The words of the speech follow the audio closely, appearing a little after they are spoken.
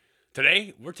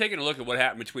Today, we're taking a look at what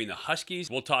happened between the Huskies.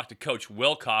 We'll talk to Coach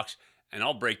Wilcox, and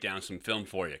I'll break down some film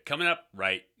for you. Coming up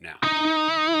right now.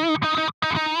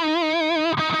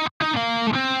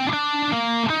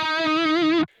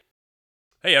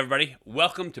 Hey, everybody.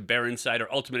 Welcome to Bear Insider,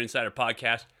 Ultimate Insider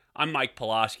Podcast. I'm Mike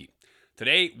Pulaski.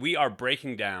 Today, we are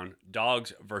breaking down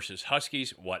Dogs versus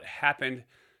Huskies, what happened,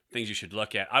 things you should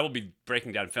look at. I will be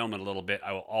breaking down film in a little bit.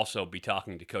 I will also be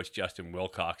talking to Coach Justin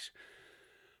Wilcox.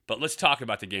 But let's talk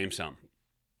about the game some.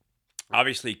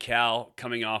 Obviously, Cal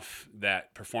coming off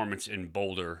that performance in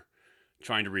Boulder,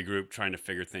 trying to regroup, trying to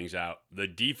figure things out. The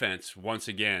defense, once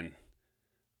again,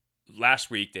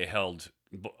 last week they held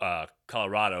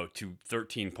Colorado to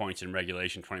 13 points in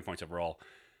regulation, 20 points overall.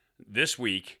 This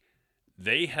week,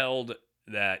 they held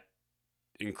that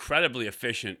incredibly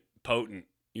efficient, potent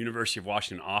University of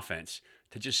Washington offense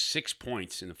to just 6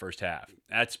 points in the first half.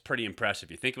 That's pretty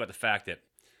impressive. You think about the fact that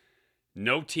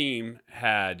no team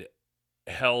had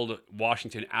held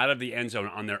Washington out of the end zone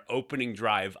on their opening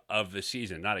drive of the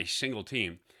season. Not a single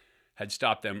team had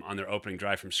stopped them on their opening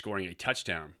drive from scoring a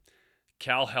touchdown.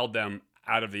 Cal held them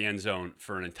out of the end zone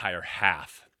for an entire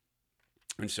half.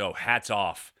 And so hats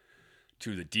off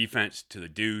to the defense, to the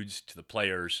dudes, to the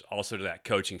players, also to that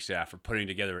coaching staff for putting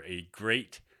together a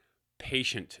great,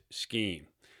 patient scheme.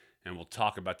 And we'll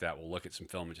talk about that. We'll look at some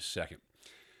film in just a second.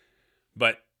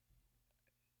 But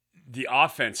the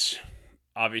offense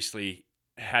obviously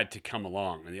had to come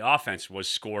along, and the offense was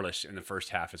scoreless in the first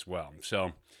half as well.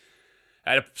 So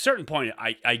at a certain point,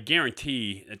 I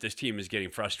guarantee that this team is getting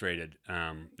frustrated,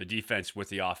 the defense with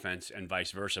the offense and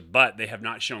vice versa. But they have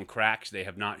not shown cracks. They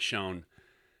have not shown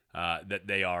that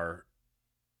they are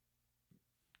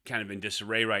kind of in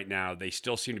disarray right now. They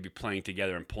still seem to be playing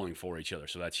together and pulling for each other,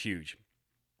 so that's huge.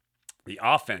 The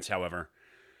offense, however,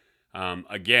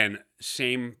 again,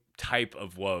 same type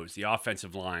of woes. The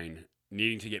offensive line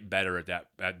needing to get better at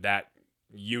that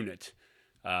unit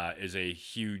is a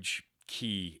huge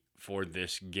key for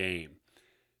this game.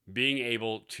 Being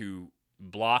able to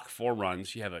block for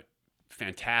runs. You have a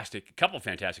couple of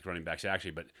fantastic running backs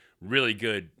actually, but really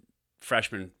good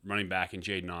freshman running back in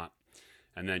Jaden Ott.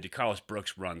 And then DeCarlos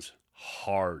Brooks runs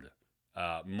hard.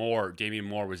 Damian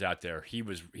Moore was out there. He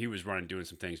was running, doing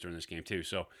some things during this game too.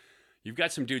 So you've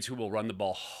got some dudes who will run the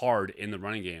ball hard in the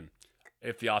running game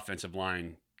if the offensive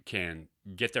line can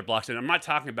get their blocks in. I'm not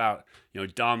talking about,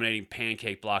 dominating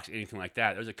pancake blocks, anything like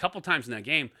that. There's a couple times in that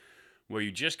game where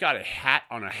you just got a hat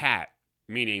on a hat,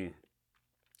 meaning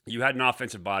you had an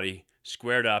offensive body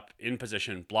squared up in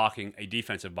position blocking a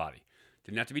defensive body.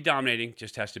 Didn't have to be dominating,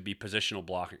 just has to be positional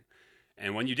blocking.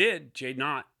 And when you did, Jaden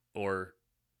Ott or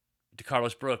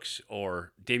DeCarlos Brooks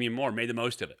or Damian Moore made the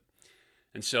most of it.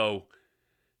 And so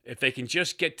if they can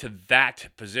just get to that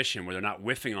position where they're not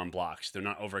whiffing on blocks, they're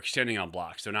not overextending on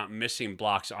blocks, they're not missing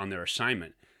blocks on their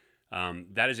assignment,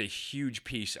 that is a huge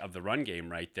piece of the run game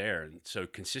right there. And so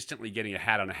consistently getting a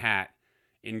hat on a hat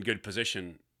in good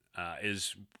position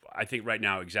is, I think, right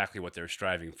now exactly what they're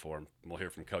striving for. We'll hear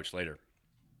from Coach later.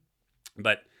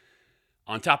 But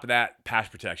on top of that, pass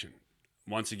protection.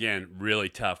 Once again, really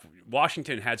tough.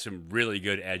 Washington had some really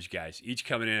good edge guys, each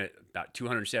coming in at about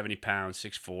 270 pounds,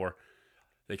 6'4".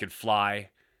 They could fly,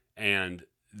 and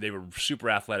they were super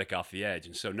athletic off the edge.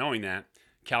 And so knowing that,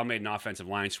 Cal made an offensive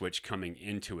line switch coming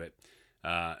into it.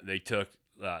 They took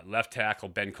left tackle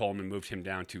Ben Coleman, moved him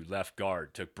down to left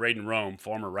guard. Took Braden Rome,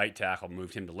 former right tackle,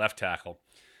 moved him to left tackle.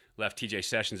 Left TJ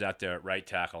Sessions out there at right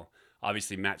tackle.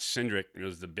 Obviously, Matt Cindric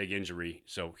was the big injury,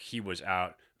 so he was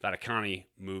out. Vaticani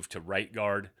moved to right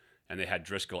guard, and they had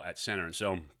Driscoll at center. And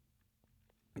so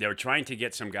they were trying to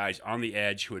get some guys on the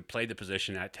edge who had played the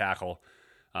position at tackle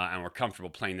and were comfortable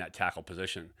playing that tackle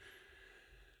position.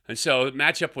 And so the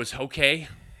matchup was okay.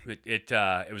 It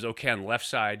was okay on the left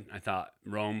side. I thought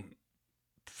Rome,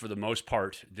 for the most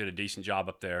part, did a decent job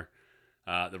up there.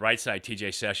 The right side,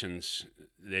 TJ Sessions,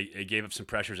 they gave up some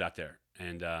pressures out there.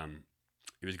 And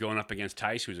he was going up against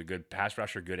Tice, who's a good pass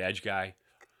rusher, good edge guy.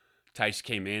 Tice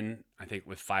came in, I think,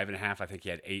 with 5.5. I think he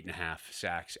had 8.5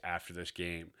 sacks after this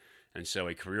game. And so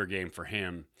a career game for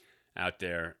him out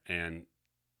there. And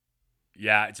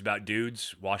yeah, it's about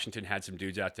dudes. Washington had some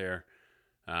dudes out there.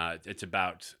 It's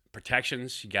about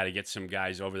protections. You got to get some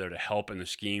guys over there to help in the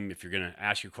scheme. If you're going to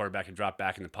ask your quarterback to drop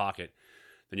back in the pocket,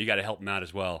 then you got to help him out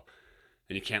as well.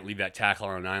 And you can't leave that tackle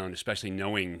on an island, especially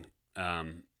knowing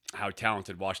how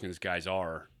talented Washington's guys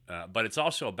are. But it's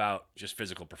also about just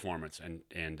physical performance.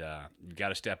 And you got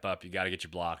to step up. You got to get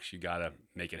your blocks. You got to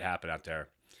make it happen out there.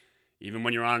 Even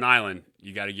when you're on an island,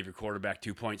 you got to give your quarterback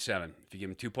 2.7. If you give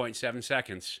him 2.7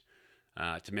 seconds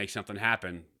to make something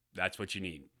happen, that's what you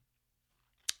need.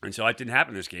 And so it didn't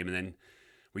happen in this game. And then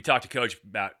we talked to Coach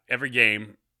about every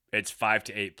game. It's 5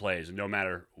 to 8 plays, and no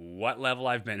matter what level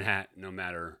I've been at, no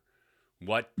matter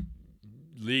what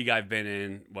league I've been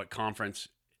in, what conference,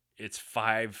 it's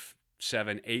 5,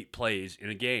 7, 8 plays in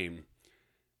a game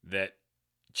that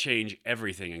change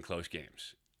everything in close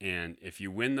games. And if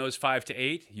you win those 5 to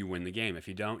 8, you win the game. If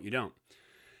you don't, you don't.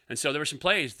 And so there were some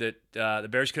plays that the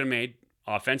Bears could have made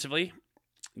offensively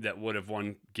that would have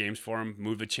won games for them,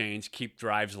 move the chains, keep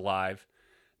drives alive.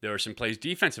 There were some plays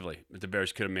defensively that the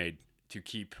Bears could have made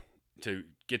to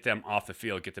get them off the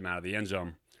field, get them out of the end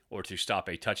zone, or to stop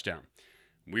a touchdown.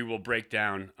 We will break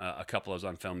down a couple of those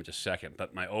on film in just a second.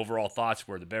 But my overall thoughts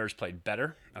were the Bears played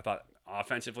better. I thought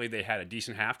offensively they had a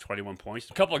decent half, 21 points.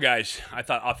 A couple of guys I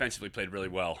thought offensively played really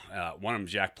well. One of them,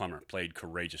 Jack Plummer, played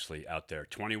courageously out there.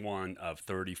 21 of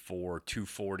 34,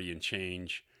 240 and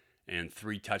change, and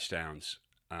 3 touchdowns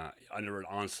under an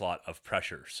onslaught of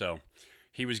pressure. So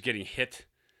he was getting hit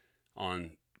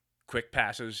on quick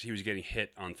passes. He was getting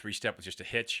hit on 3-step with just a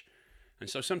hitch. And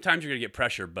so sometimes you're going to get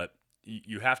pressure, but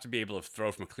you have to be able to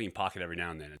throw from a clean pocket every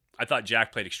now and then. I thought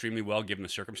Jack played extremely well given the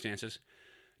circumstances.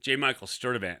 J. Michael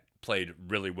Sturdivant played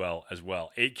really well as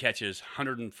well. 8 catches,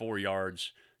 104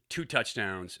 yards, 2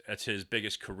 touchdowns. That's his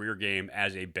biggest career game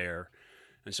as a Bear.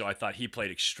 And so I thought he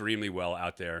played extremely well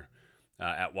out there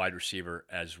at wide receiver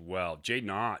as well.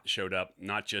 Jaden Ott showed up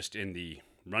not just in the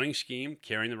running scheme,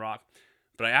 carrying the rock,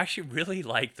 but I actually really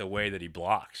like the way that he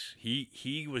blocks.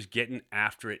 He was getting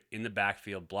after it in the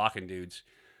backfield, blocking dudes.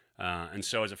 And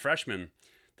so as a freshman,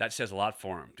 that says a lot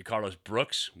for him. DeCarlos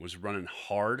Brooks was running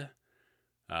hard.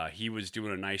 He was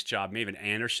doing a nice job. Maven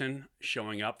Anderson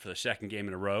showing up for the second game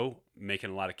in a row,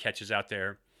 making a lot of catches out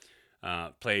there.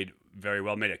 Played very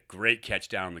well, made a great catch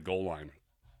down the goal line.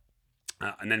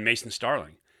 And then Mason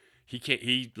Starling.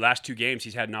 He last 2 games,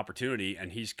 he's had an opportunity,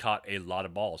 and he's caught a lot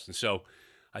of balls. And so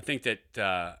I think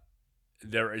that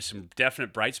there is some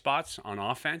definite bright spots on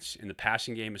offense in the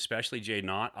passing game, especially. Jaden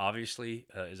Ott, obviously,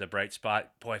 is a bright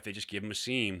spot. Boy, if they just give him a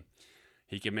seam,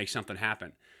 he can make something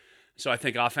happen. So I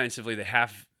think offensively they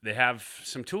have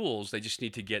some tools. They just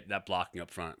need to get that blocking up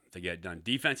front to get it done.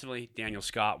 Defensively, Daniel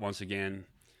Scott, once again,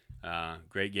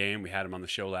 great game. We had him on the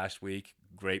show last week.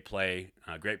 Great play,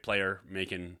 great player,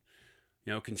 making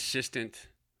consistent,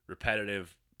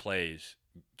 repetitive plays,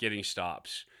 getting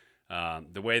stops.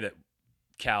 The way that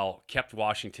Cal kept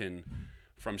Washington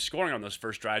from scoring on those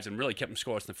first drives and really kept them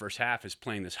scoreless in the first half is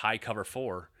playing this high cover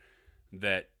 4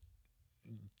 that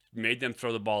made them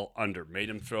throw the ball under, made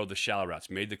them throw the shallow routes,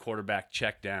 made the quarterback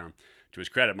check down. To his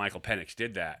credit, Michael Penix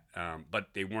did that, but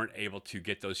they weren't able to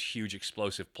get those huge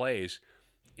explosive plays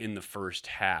in the first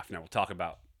half. Now, we'll talk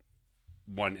about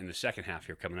one in the second half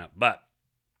here coming up, but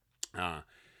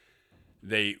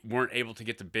they weren't able to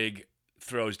get the big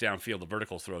throws downfield, the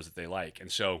vertical throws that they like.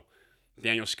 And so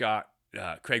Daniel Scott,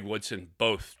 Craig Woodson,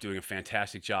 both doing a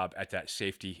fantastic job at that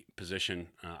safety position.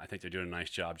 I think they're doing a nice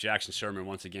job. Jackson Sermon,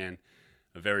 once again,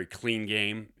 a very clean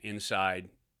game inside.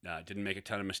 Didn't make a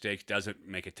ton of mistakes, doesn't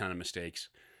make a ton of mistakes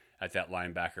at that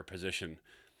linebacker position.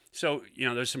 So,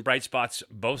 there's some bright spots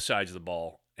both sides of the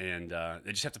ball, and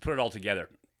they just have to put it all together.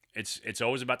 It's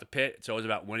always about the pit. It's always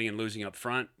about winning and losing up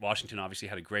front. Washington obviously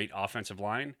had a great offensive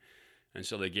line, and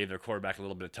so they gave their quarterback a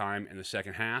little bit of time in the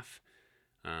second half,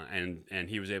 and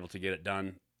he was able to get it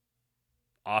done.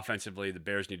 Offensively, the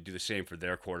Bears need to do the same for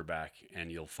their quarterback,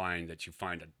 and you'll find that you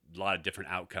find a lot of different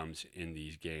outcomes in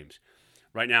these games.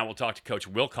 Right now, we'll talk to Coach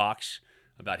Wilcox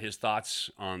about his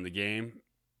thoughts on the game.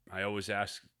 I always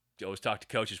talk to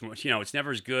coaches. It's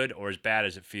never as good or as bad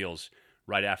as it feels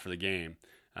right after the game.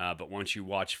 But once you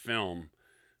watch film,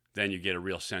 then you get a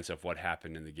real sense of what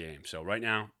happened in the game. So right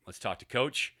now, let's talk to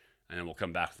Coach, and then we'll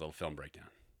come back with a little film breakdown.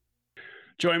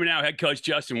 Joining me now, head coach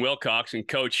Justin Wilcox. And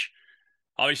Coach,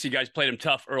 obviously you guys played him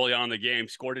tough early on in the game.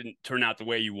 Score didn't turn out the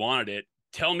way you wanted it.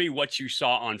 Tell me what you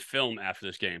saw on film after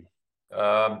this game.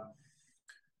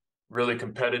 Really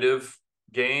competitive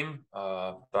game.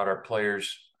 Thought our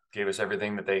players gave us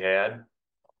everything that they had.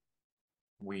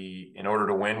 In order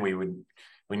to win,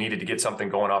 we needed to get something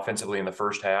going offensively in the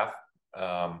first half.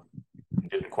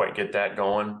 Didn't quite get that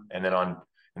going. And then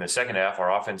in the second half,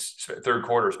 our offense, third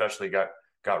quarter especially,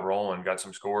 got rolling, got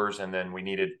some scores. And then we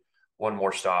needed one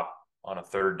more stop on a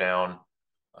third down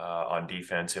on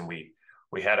defense. And we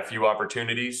had a few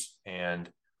opportunities and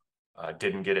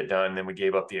didn't get it done. Then we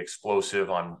gave up the explosive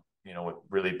on, with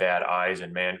really bad eyes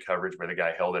and man coverage where the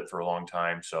guy held it for a long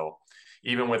time. So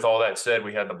even with all that said,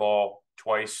 we had the ball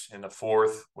twice in the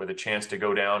fourth with a chance to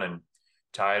go down and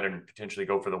tie it and potentially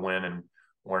go for the win, and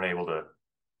weren't able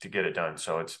to get it done.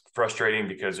 So it's frustrating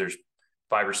because there's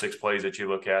 5 or 6 plays that you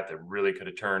look at that really could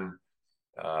have turned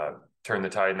turn the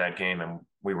tide in that game, and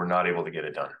we were not able to get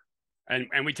it done.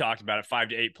 And we talked about it, 5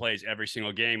 to 8 plays every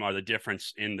single game are the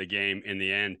difference in the game in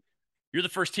the end. You're the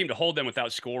first team to hold them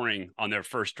without scoring on their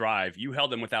first drive. You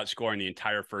held them without scoring the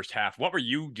entire first half. What were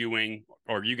you doing,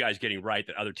 or you guys getting right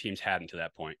that other teams hadn't to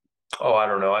that point? Oh, I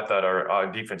don't know. I thought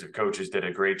our defensive coaches did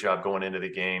a great job going into the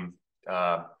game.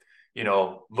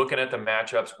 Looking at the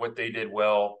matchups, what they did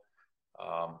well,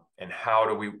 and how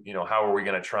are we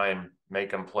going to try and make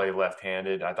them play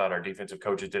left-handed? I thought our defensive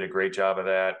coaches did a great job of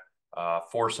that,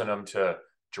 forcing them to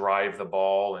drive the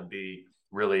ball and be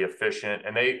really efficient.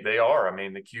 And they are. I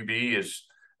mean, the QB is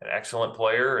an excellent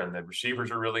player, and the receivers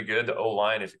are really good. The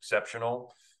O-line is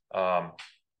exceptional.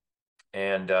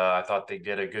 And I thought they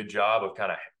did a good job of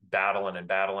kind of battling and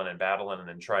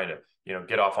then trying to,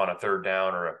 get off on a third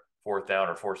down or a fourth down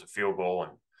or force a field goal.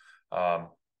 And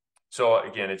so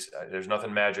again, there's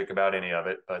nothing magic about any of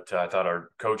it, but I thought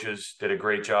our coaches did a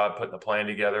great job putting the plan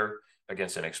together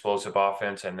against an explosive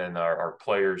offense. And then our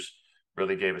players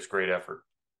really gave us great effort.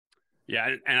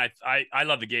 Yeah. And I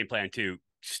love the game plan too.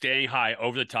 Staying high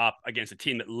over the top against a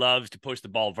team that loves to push the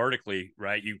ball vertically,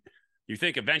 right? You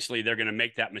think eventually they're going to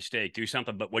make that mistake, do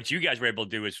something. But what you guys were able to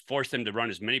do is force them to run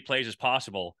as many plays as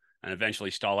possible and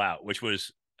eventually stall out, which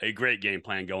was a great game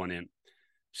plan going in.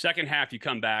 Second half, you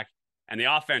come back and the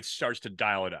offense starts to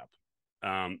dial it up.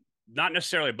 Not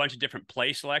necessarily a bunch of different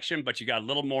play selection, but you got a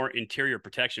little more interior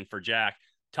protection for Jack.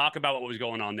 Talk about what was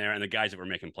going on there and the guys that were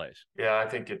making plays. Yeah, I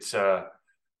think it's as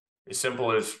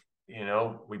simple as,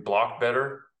 we blocked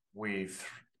better. We've,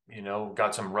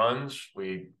 got some runs.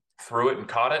 We threw it and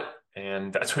caught it.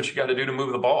 And that's what you got to do to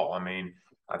move the ball. I mean,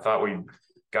 I thought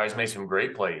guys made some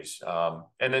great plays.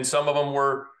 And then some of them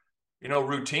were,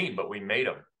 routine, but we made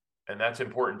them. And that's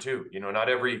important too. Not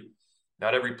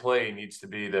every play needs to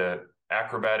be the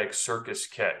acrobatic circus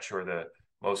catch or the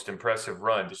most impressive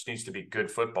run. Just needs to be good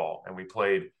football. And we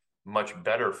played much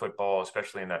better football,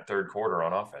 especially in that third quarter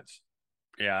on offense.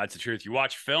 Yeah, that's the truth. You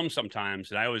watch film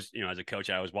sometimes, and I always, as a coach,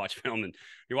 I always watch film, and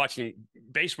you're watching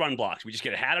base run blocks. We just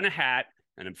get a hat on a hat,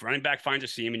 and if running back finds a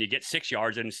seam, and you get 6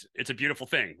 yards, and it's a beautiful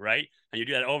thing, right? And you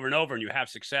do that over and over, and you have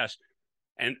success.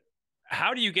 And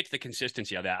how do you get to the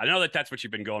consistency of that? I know that that's what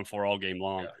you've been going for all game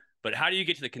long, but how do you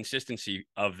get to the consistency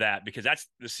of that? Because that's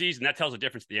the season. That tells the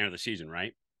difference at the end of the season,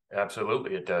 right?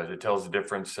 Absolutely, it does. It tells the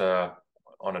difference on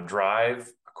a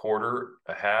drive, a quarter,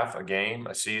 a half, a game,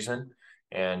 a season,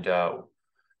 and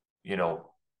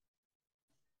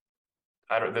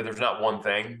there's not one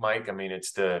thing, Mike. I mean,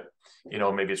 it's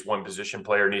maybe it's one position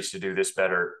player needs to do this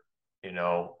better,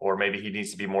 or maybe he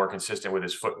needs to be more consistent with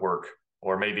his footwork,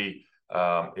 or maybe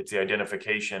it's the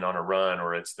identification on a run,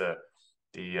 or it's the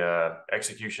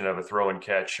execution of a throw and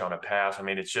catch on a pass. I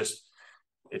mean,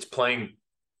 it's playing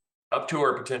up to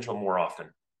our potential more often.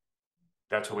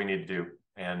 That's what we need to do.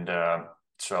 And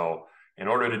so in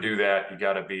order to do that, you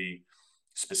got to be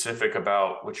specific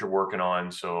about what you're working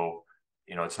on. So,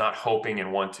 it's not hoping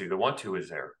and want to. The want to is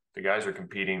there. The guys are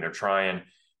competing. They're trying.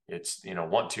 It's,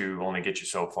 want to only get you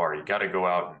so far. You got to go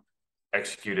out and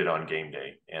execute it on game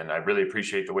day. And I really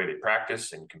appreciate the way they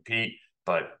practice and compete,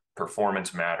 but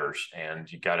performance matters,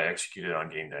 and you got to execute it on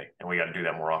game day. And we got to do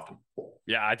that more often.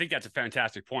 Yeah, I think that's a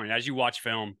fantastic point. As you watch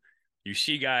film, you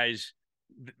see guys,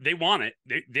 they want it.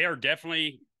 They are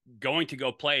definitely going to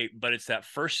go play, but it's that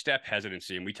first step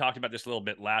hesitancy. And we talked about this a little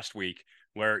bit last week,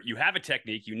 where you have a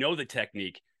technique, the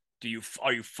technique.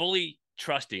 Are you fully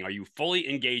trusting? Are you fully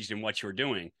engaged in what you're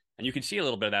doing? And you can see a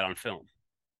little bit of that on film.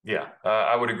 Yeah,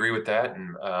 I would agree with that.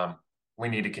 And we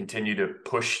need to continue to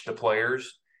push the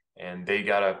players, and they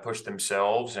got to push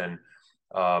themselves. And,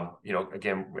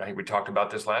 again, I think we talked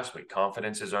about this last week.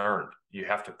 Confidence is earned. You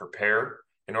have to prepare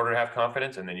in order to have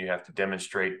confidence, and then you have to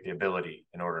demonstrate the ability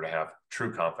in order to have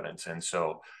true confidence. And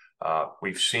so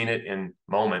we've seen it in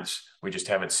moments. We just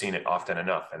haven't seen it often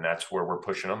enough. And that's where we're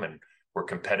pushing them, and we're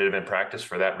competitive in practice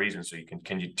for that reason. So you can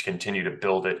continue to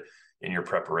build it in your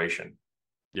preparation.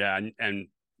 Yeah. And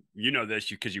this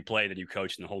because you played and you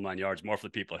coached in the whole 9 yards, more for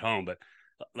the people at home. But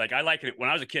like, I like it when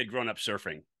I was a kid growing up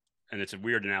surfing, and it's a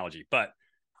weird analogy, but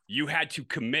you had to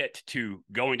commit to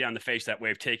going down the face that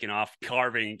wave, taking off,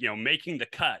 carving, making the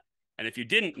cut. And if you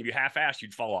didn't, you half-assed,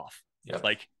 you'd fall off. Yep.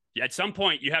 Like at some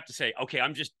point you have to say, okay,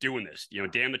 I'm just doing this,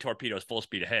 damn the torpedoes, full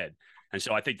speed ahead. And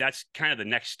so I think that's kind of the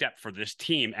next step for this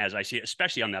team, as I see it,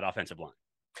 especially on that offensive line.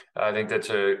 I think that's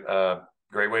a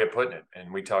great way of putting it.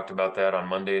 And we talked about that on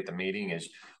Monday at the meeting, is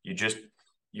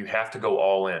you have to go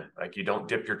all in. Like, you don't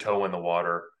dip your toe in the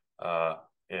water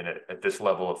at this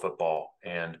level of football.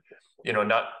 And,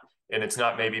 it's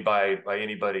not maybe by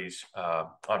anybody's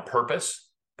on purpose,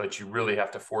 but you really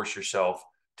have to force yourself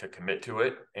to commit to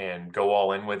it and go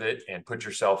all in with it and put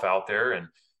yourself out there. And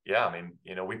yeah, I mean,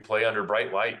 you know, we play under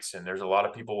bright lights and there's a lot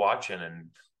of people watching, and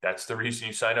that's the reason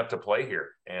you sign up to play here.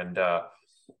 And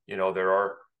you know, there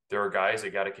are guys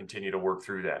that got to continue to work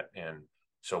through that. And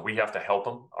so we have to help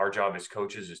them. Our job as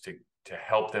coaches is to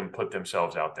help them put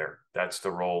themselves out there. That's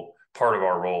the role, part of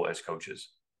our role as coaches.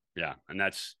 Yeah. And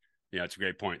that's, you know, it's a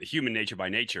great point. The human nature by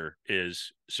nature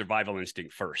is survival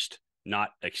instinct first, not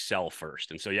excel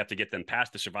first. And so you have to get them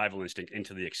past the survival instinct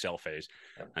into the excel phase.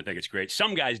 Yeah. I think it's great.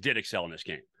 Some guys did excel in this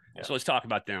game. Yeah. So let's talk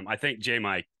about them. I think J.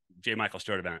 Michael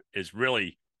Sturdivant is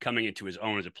really coming into his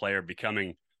own as a player,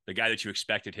 becoming the guy that you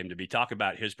expected him to be. Talk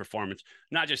about his performance,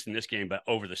 not just in this game, but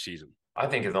over the season. I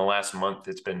think in the last month,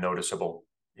 it's been noticeable,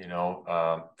 you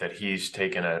know, that he's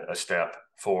taken a step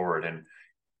forward. And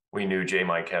we knew J.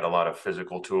 Mike had a lot of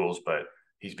physical tools, but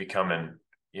he's becoming,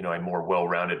 you know, a more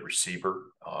well-rounded receiver.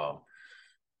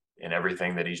 In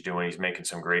everything that he's doing, he's making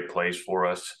some great plays for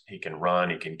us. He can run,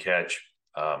 he can catch.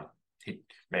 He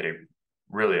made a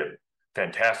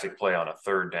fantastic play on a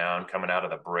third down coming out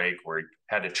of the break where he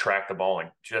had to track the ball and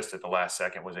just at the last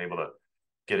second was able to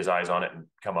get his eyes on it and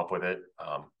come up with it.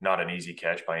 Not an easy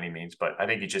catch by any means, but I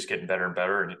think he's just getting better and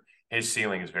better, and his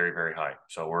ceiling is very, very high.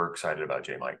 So we're excited about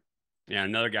J. Mike. Yeah,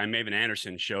 another guy, Maven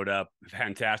Anderson, showed up.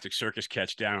 Fantastic circus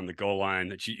catch down on the goal line.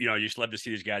 That you just love to see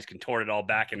these guys contort it all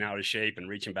back and out of shape and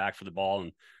reaching back for the ball.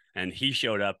 And he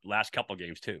showed up last couple of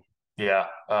games too. Yeah,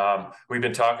 we've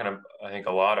been talking, I think,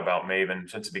 a lot about Maven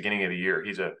since the beginning of the year. He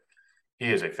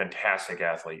is a fantastic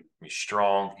athlete. He's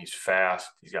strong. He's fast.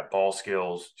 He's got ball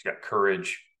skills. He's got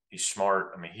courage. He's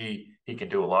smart. I mean, he can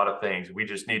do a lot of things. We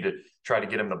just need to try to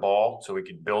get him the ball so we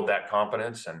can build that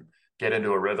confidence and get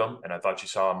into a rhythm. And I thought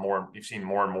you've seen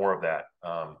more and more of that.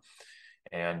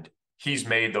 And he's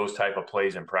made those type of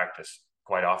plays in practice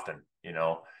quite often, you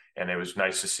know, and it was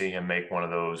nice to see him make one of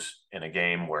those in a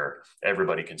game where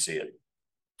everybody can see it.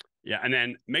 Yeah. And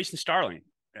then Mason Starling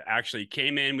actually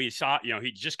came in. We saw, you know,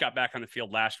 he just got back on the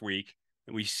field last week.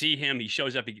 And we see him. He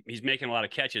shows up. He's making a lot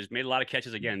of catches, made a lot of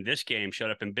catches again. This game showed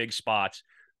up in big spots.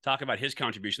 Talk about his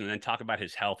contribution and then talk about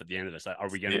his health at the end of this. Are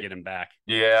we going to get him back?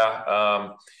 Yeah.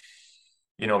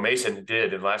 You know, Mason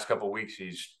did in the last couple of weeks.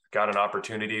 He's got an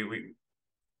opportunity.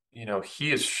 He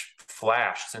has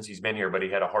flashed since he's been here, but he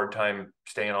had a hard time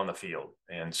staying on the field.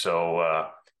 And so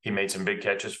he made some big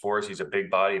catches for us. He's a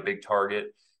big body, a big target.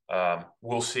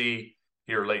 We'll see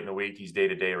here late in the week. He's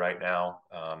day-to-day right now.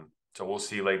 So we'll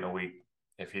see late in the week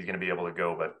if he's going to be able to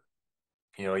go. But,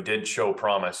 you know, he did show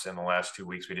promise in the last 2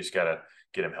 weeks. We just got to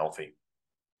get him healthy.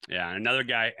 Yeah, another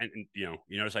guy, and you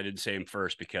notice I didn't say him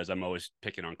first because I'm always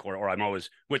picking on I'm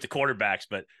always with the quarterbacks,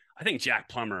 but I think Jack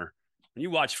Plummer, when you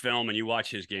watch film and you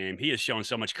watch his game, he has shown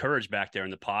so much courage back there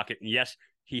in the pocket. And yes,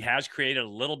 he has created a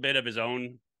little bit of his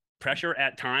own pressure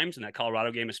at times in that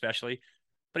Colorado game especially,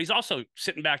 but he's also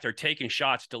sitting back there taking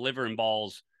shots, delivering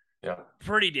balls. Yeah,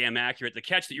 pretty damn accurate. The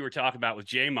catch that you were talking about with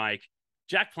J. Mike,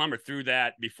 Jack Plummer threw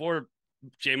that before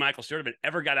J. Michael Sturdivant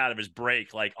ever got out of his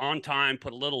break, like on time,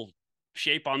 put a little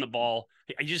shape on the ball.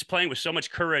 He's just playing with so much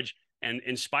courage, and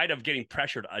in spite of getting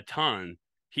pressured a ton,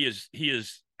 he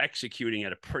is executing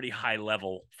at a pretty high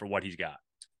level for what he's got.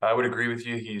 I would agree with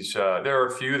you. He's there are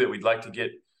a few that we'd like to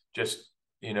get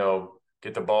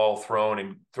the ball thrown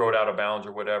and throw it out of bounds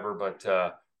or whatever, but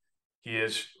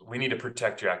we need to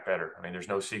protect Jack better. I mean, there's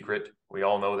no secret. We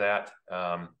all know that.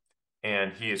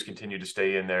 And he has continued to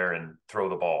stay in there and throw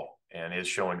the ball and is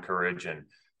showing courage, and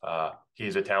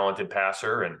he's a talented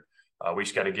passer, and we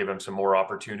just got to give him some more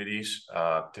opportunities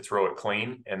to throw it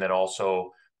clean. And then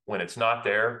also when it's not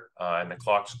there and the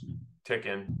clock's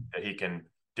ticking, that he can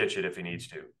ditch it if he needs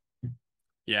to.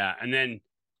 Yeah. And then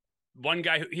one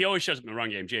guy, he always shows up in the run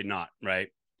game, Jaden Knott, right?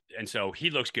 And so he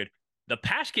looks good. The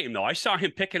pass game, though, I saw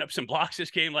him picking up some blocks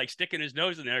this game, like sticking his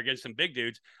nose in there against some big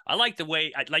dudes. I like the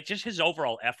way, just his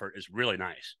overall effort is really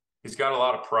nice. He's got a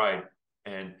lot of pride.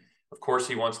 And, of course,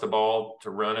 he wants the ball to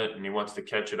run it, and he wants to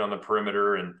catch it on the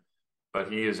perimeter. But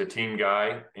he is a team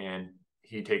guy, and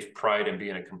he takes pride in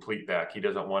being a complete back. He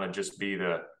doesn't want to just be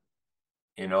the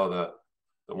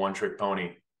one-trick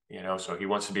pony, So he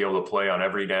wants to be able to play on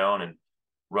every down and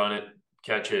run it,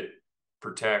 catch it,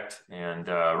 protect, and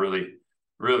really –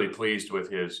 really pleased with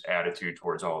his attitude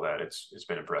towards all that. It's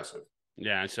been impressive.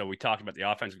 Yeah. And so we talked about the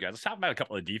offensive guys. Let's talk about a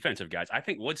couple of defensive guys. I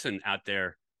think Woodson out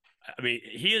there, I mean,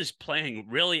 he is playing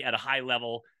really at a high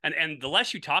level. And the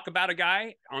less you talk about a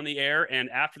guy on the air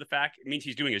and after the fact, it means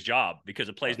he's doing his job because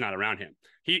the play's not around him.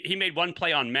 He made one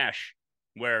play on mesh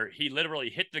where he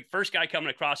literally hit the first guy coming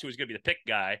across who was going to be the pick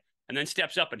guy, and then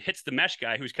steps up and hits the mesh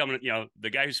guy who's coming, the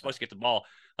guy who's supposed to get the ball.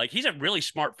 Like, he's a really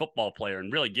smart football player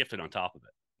and really gifted on top of it.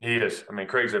 He is. I mean,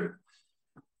 Craig's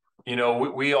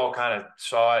we all kind of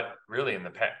saw it really in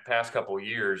the past couple of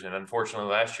years, and unfortunately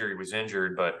last year he was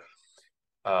injured, but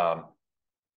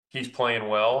he's playing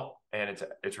well, and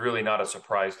it's really not a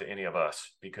surprise to any of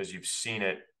us because you've seen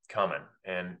it coming,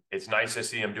 and it's nice to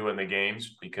see him doing the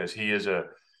games because he's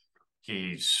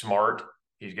smart,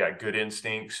 he's got good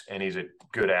instincts, and he's a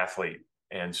good athlete.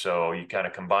 And so you kind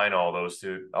of combine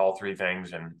all three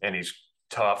things, and he's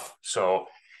tough. So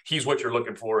he's what you're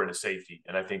looking for in a safety,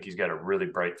 and I think he's got a really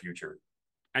bright future.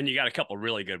 And you got a couple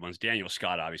really good ones. Daniel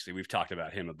Scott, obviously, we've talked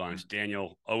about him a bunch.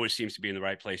 Daniel always seems to be in the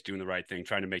right place, doing the right thing,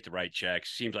 trying to make the right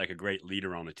checks. Seems like a great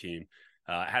leader on the team.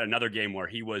 Had another game where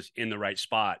he was in the right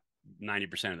spot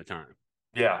 90% of the time.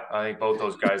 Yeah, I think both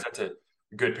those guys, that's a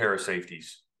good pair of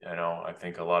safeties. I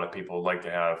think a lot of people like to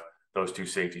have those two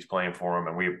safeties playing for them.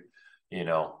 And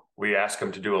we ask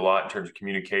them to do a lot in terms of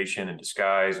communication and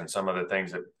disguise and some of the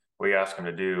things that we ask them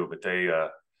to do, but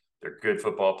they're good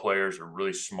football players. They're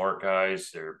really smart guys.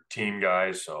 They're team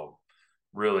guys. So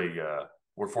really,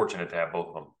 we're fortunate to have both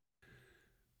of them.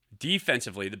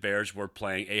 Defensively, the Bears were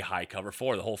playing a high cover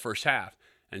 4 the whole first half.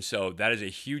 And so that is a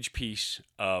huge piece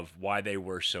of why they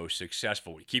were so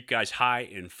successful. You keep guys high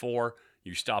in 4,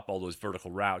 you stop all those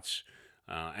vertical routes,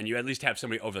 and you at least have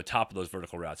somebody over the top of those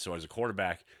vertical routes. So as a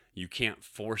quarterback, you can't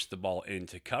force the ball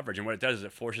into coverage. And what it does is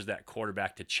it forces that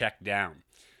quarterback to check down.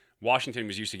 Washington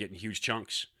was used to getting huge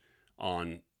chunks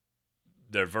on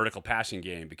their vertical passing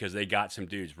game because they got some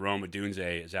dudes. Rome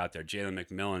Odunze is out there. Jalen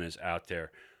McMillan is out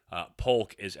there.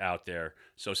 Polk is out there.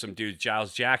 So some dudes,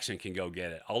 Giles Jackson can go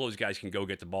get it. All those guys can go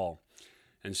get the ball.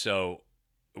 And so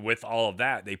with all of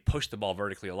that, they push the ball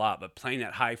vertically a lot, but playing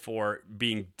that high 4,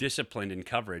 being disciplined in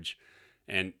coverage,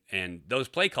 and those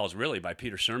play calls really by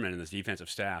Peter Sirmon and his defensive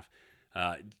staff,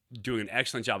 doing an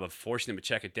excellent job of forcing them to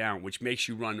check it down, which makes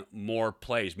you run more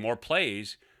plays. More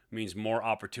plays means more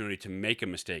opportunity to make a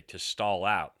mistake, to stall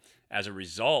out. As a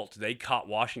result, they caught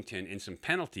Washington in some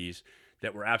penalties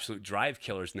that were absolute drive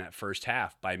killers in that first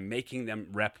half by making them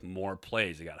rep more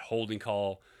plays. They got a holding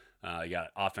call, they got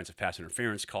an offensive pass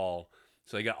interference call.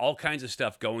 So they got all kinds of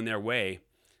stuff going their way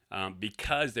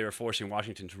because they were forcing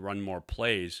Washington to run more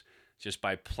plays just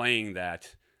by playing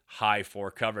that high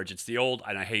 4 coverage. It's the old,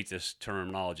 and I hate this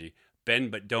terminology, bend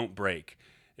but don't break.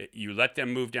 You let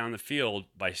them move down the field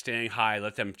by staying high,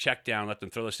 let them check down, let them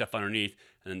throw the stuff underneath,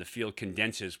 and then the field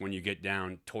condenses when you get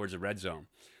down towards the red zone.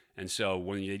 And so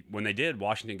when they did,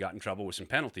 Washington got in trouble with some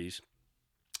penalties.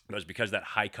 It was because that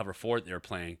high cover 4 that they were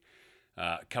playing,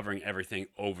 covering everything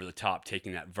over the top,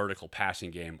 taking that vertical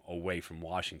passing game away from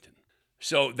Washington.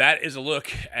 So that is a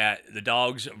look at the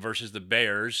Dogs versus the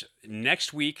Bears.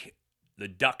 Next week, the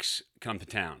Ducks come to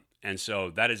town. And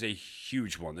so that is a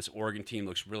huge one. This Oregon team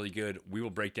looks really good. We will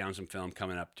break down some film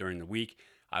coming up during the week.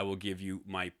 I will give you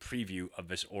my preview of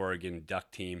this Oregon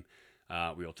Duck team.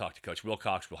 We will talk to Coach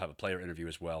Wilcox. We'll have a player interview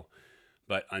as well.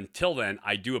 But until then,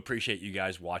 I do appreciate you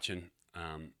guys watching.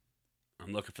 I'm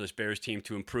looking for this Bears team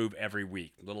to improve every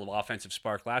week. A little offensive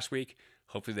spark last week.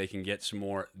 Hopefully they can get some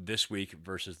more this week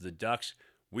versus the Ducks.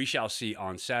 We shall see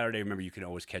on Saturday. Remember, you can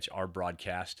always catch our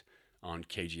broadcast on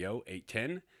KGO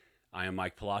 810. I am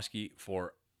Mike Pulaski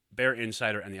for Bear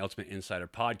Insider and the Ultimate Insider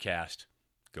podcast.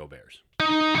 Go Bears.